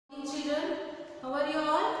children. How are you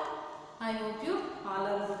all? I hope you all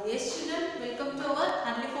are good. Yes children, welcome to our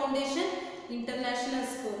Early Foundation International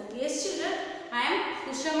School. Yes children, I am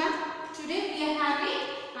Kushama. Today we are having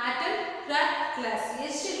art and craft class.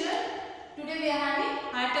 Yes children, today we are having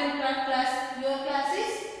art and craft class. Your class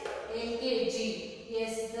is LKG.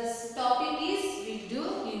 Yes, the topic is we do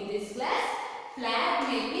in this class flag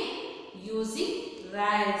making using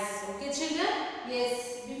rice. Okay children? Yes.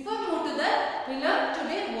 Before move to the we learn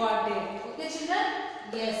today what date. Okay children?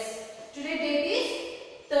 Yes. Today date is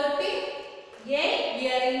 13/8. We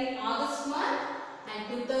are in August month and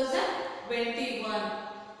 2021.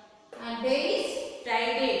 And day is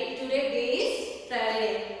Friday. Today day is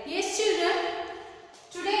Friday. Yes children.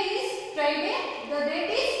 Today is Friday. The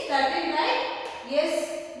date is 13, right? Yes.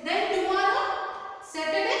 Then tomorrow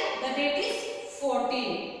Saturday the date is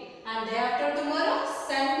 14. And day after tomorrow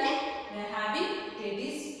Sunday we are having date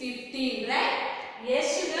is 15, right? Yes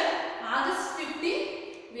children, August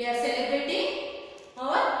 15 we are celebrating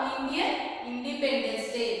our Indian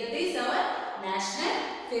Independence Day. That is our national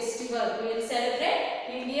festival. We will celebrate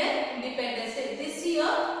Indian Independence Day. This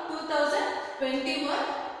year 2021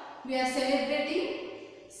 we are celebrating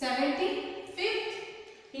 75th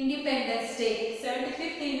Independence Day.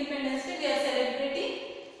 75th Independence Day we are celebrating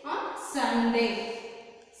on Sunday.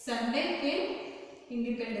 Sunday came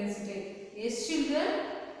Independence Day. Yes children?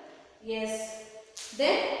 Yes.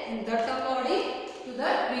 Then in that according to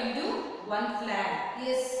that we will do one flag.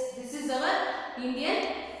 Yes, this is our Indian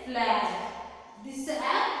flag. This is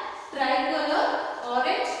a tricolor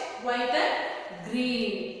orange, white and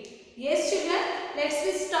green. Yes children? Let's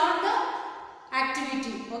start the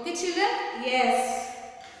activity. Okay children? Yes.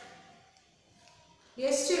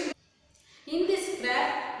 Yes children. In this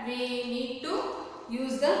craft we need to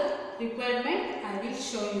use the requirement I will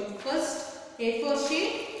show you. First A4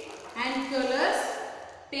 sheet and colors,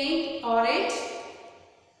 paint orange,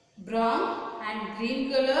 brown and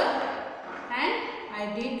green color, and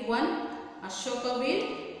I did one Ashoka wheel,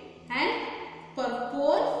 and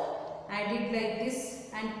purple I did like this,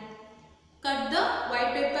 and cut the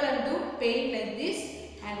white paper and do paint like this,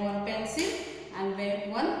 and one pencil and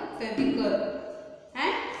one Fevicol.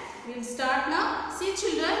 And we will start now. See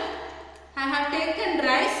children, I have taken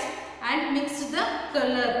rice and mixed the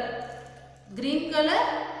color. Green color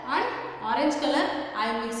and orange color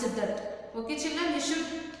I mixed that. Okay children,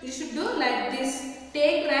 you should do like this.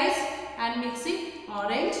 Take rice and mix it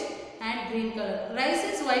orange and green color. Rice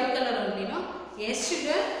is white color only, no? Yes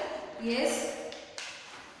children. Yes.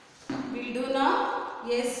 We'll do now.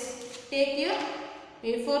 Yes. Take your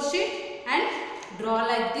A4 sheet and draw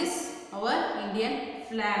like this our Indian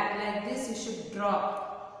flag. Like this you should draw.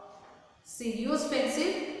 See, use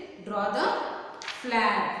pencil, draw the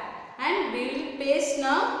flag, and we will paste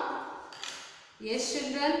now. Yes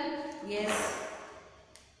children, yes.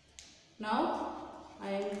 Now I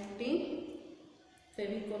am putting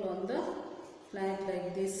Fevicol on the flag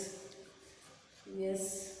like this. Yes.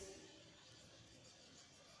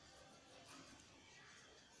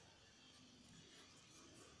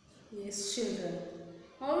 Yes children.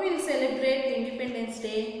 How we will celebrate Independence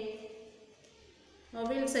Day? How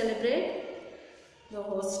we will celebrate? The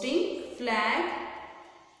hosting flag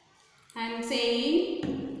and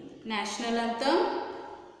saying national anthem,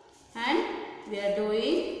 and we are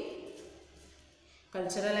doing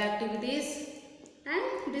cultural activities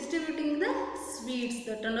and distributing the sweets.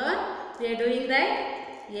 That and all we are doing, right?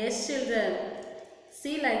 Yes children.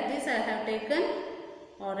 See, like this I have taken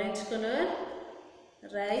orange color,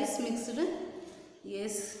 rice mixed.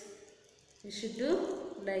 Yes, you should do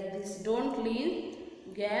like this. Don't leave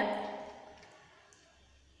gap.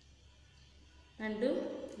 And do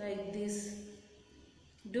like this.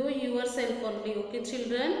 Do yourself only, okay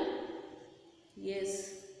children?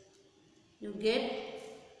 Yes. You get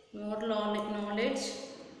more knowledge.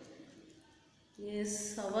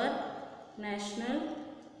 Yes, our national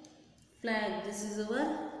flag. This is our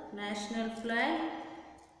national flag.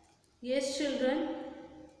 Yes children.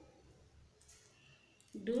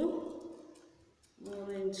 Do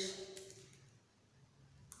orange.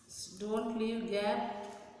 Don't leave gap.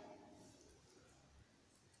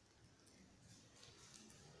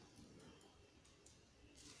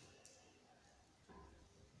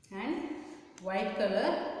 And white color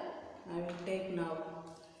I will take now.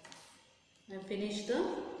 I finish the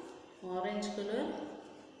orange color.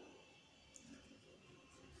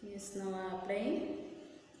 Yes, now I am applying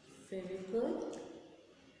Fevicol.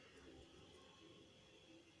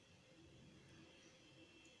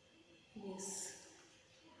 Yes.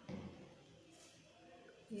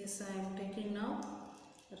 Yes, I am taking now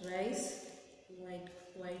rice,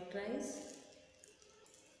 white rice.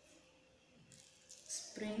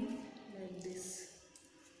 print like this.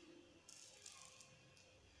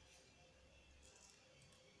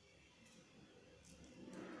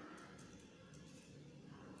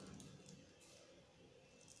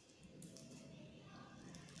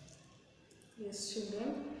 Yes,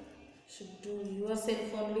 children, should do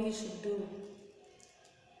yourself only, you should do.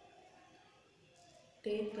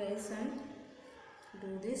 Take rice and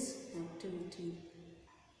do this activity.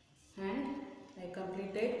 And I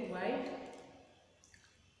completed white.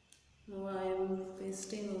 Now I am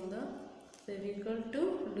pasting on the fevicol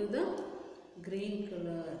to do the green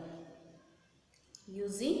color.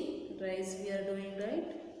 Using rice we are doing, right?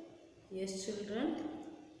 Yes, children.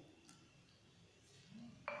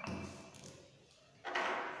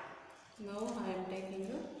 Now I am taking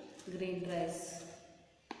the green rice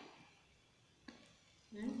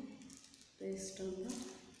and paste on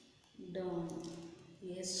the down.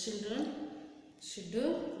 Yes, children, should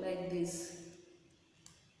do like this.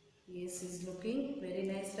 Yes, is looking very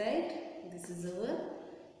nice, right? This is our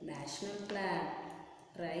national flag,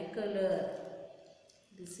 tricolor.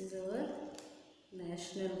 This is our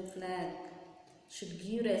national flag. Should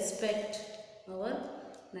give respect our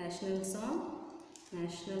national song,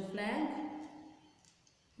 national flag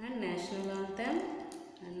and national anthem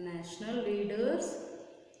and national leaders.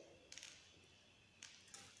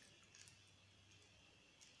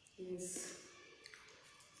 Yes.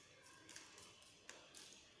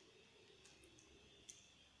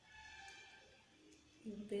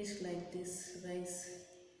 You paste like this rice,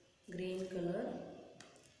 green color,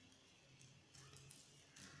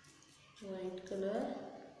 white color.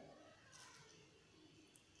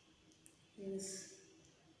 Yes.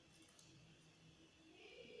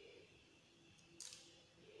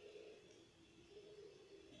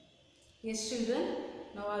 Yes, children,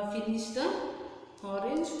 now I have finished the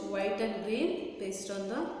orange, white and green paste on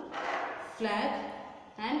the flag,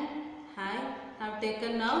 and I have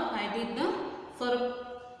taken now, I did the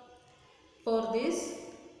for this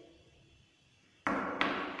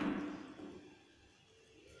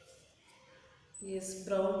yes,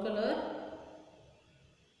 brown color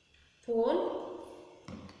pole.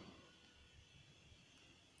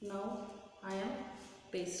 Now I am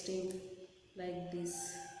pasting like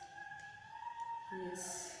this.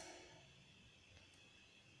 Yes.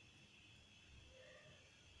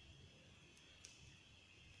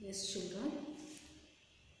 Yes, children.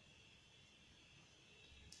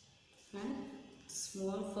 And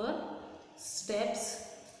small for steps.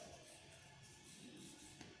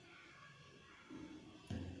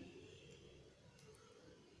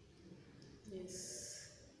 Yes,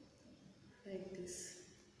 like this.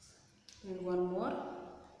 And one more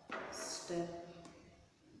step.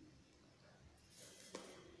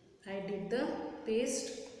 I did the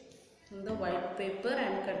paste on the white paper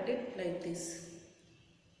and cut it like this.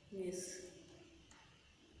 Yes.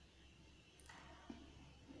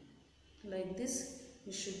 Like this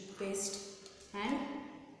you should paste, and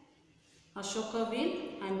Ashoka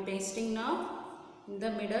wheel I am pasting now in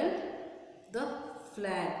the middle the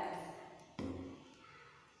flag.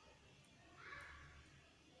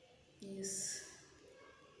 Yes.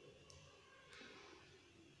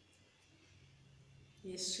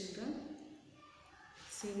 Yes, children.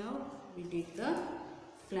 See, now we did the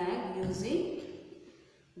flag using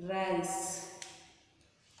rice.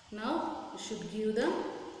 Now you should give the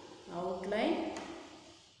outline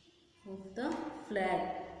of the flag.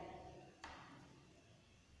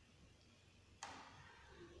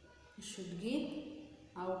 You should give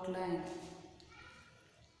outline.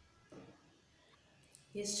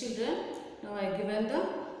 Yes, children, now I have given the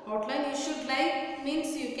outline. You should like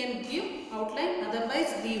means you can give outline,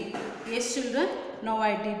 otherwise leave. Yes, children, now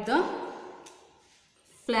I did the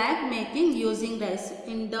flag making using rice.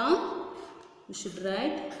 In down you should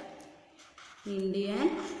write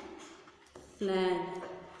Indian flag.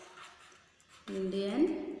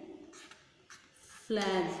 Indian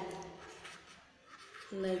flag.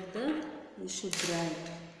 Like that you should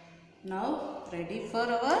write. Now ready for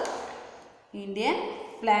our Indian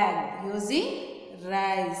flag using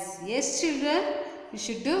rice. Yes, children, you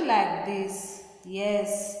should do like this.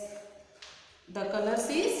 Yes, the colors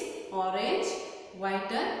is orange,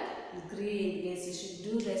 white and green. Yes, you should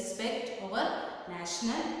do respect our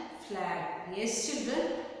national flag. Yes,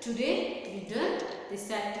 children, today we done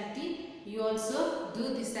this activity. You also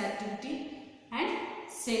do this activity and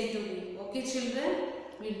send to me. Okay, children,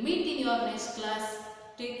 we'll meet in your next class.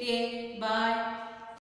 Take care. Bye.